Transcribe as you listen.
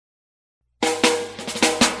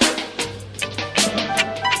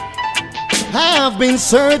I have been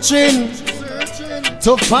searching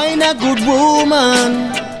to find a good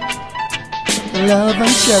woman, love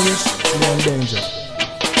and cherish, no danger.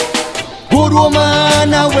 Good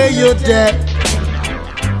woman, where you there?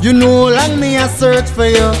 You know long me I search for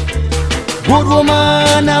you. Good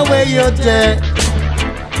woman, where you there?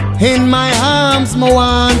 In my arms, me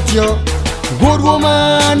want you. Good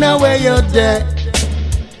woman, where you there?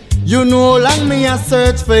 You know long me I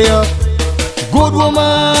search for you. Good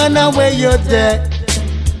woman, where you there?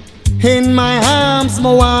 In my arms, me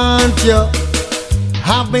want you.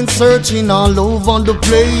 I've been searching all over the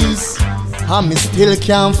place, and me still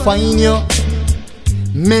can't find you.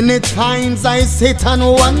 Many times I sit and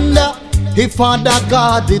wonder if Father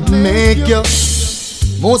God did make you.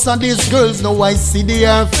 Most of these girls now I see they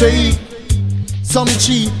are fake. Some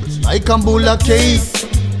cheap like a bowl of cake.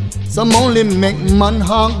 Some only make man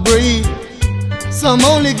heart break. Some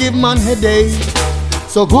only give man headache.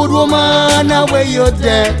 So good woman, where you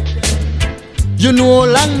there? You know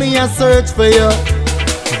long me I search for you.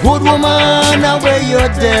 Good woman, where you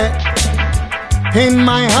there? In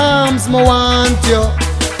my arms, me want you.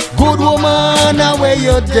 Good woman, where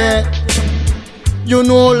you there? You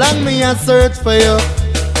know long me I search for you.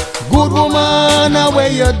 Good woman,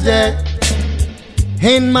 where you there?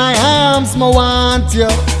 In my arms, me want you.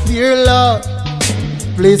 Dear Lord,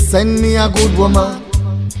 please send me a good woman.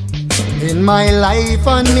 In my life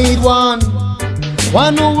I need one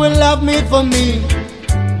who will love me for me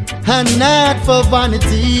and not for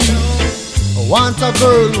vanity. I want a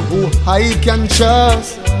girl who I can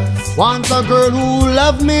trust. Want a girl who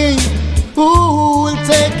love me, who will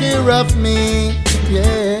take care of me.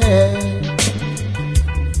 Yeah.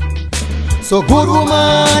 So good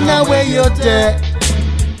woman, where you there?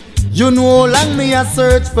 You know long me I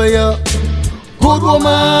search for you. Good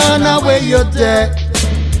woman, where you there?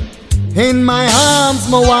 In my arms,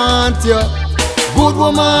 me want you. Good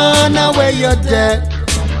woman, where you there?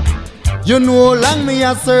 You know long me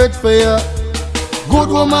I search for you. Good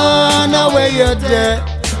woman, where you there?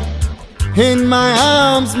 In my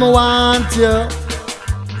arms, me want you.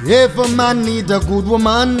 If a man need a good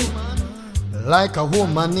woman, like a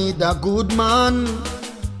woman need a good man.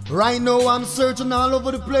 Right now I'm searching all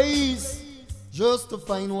over the place just to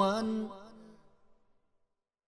find one.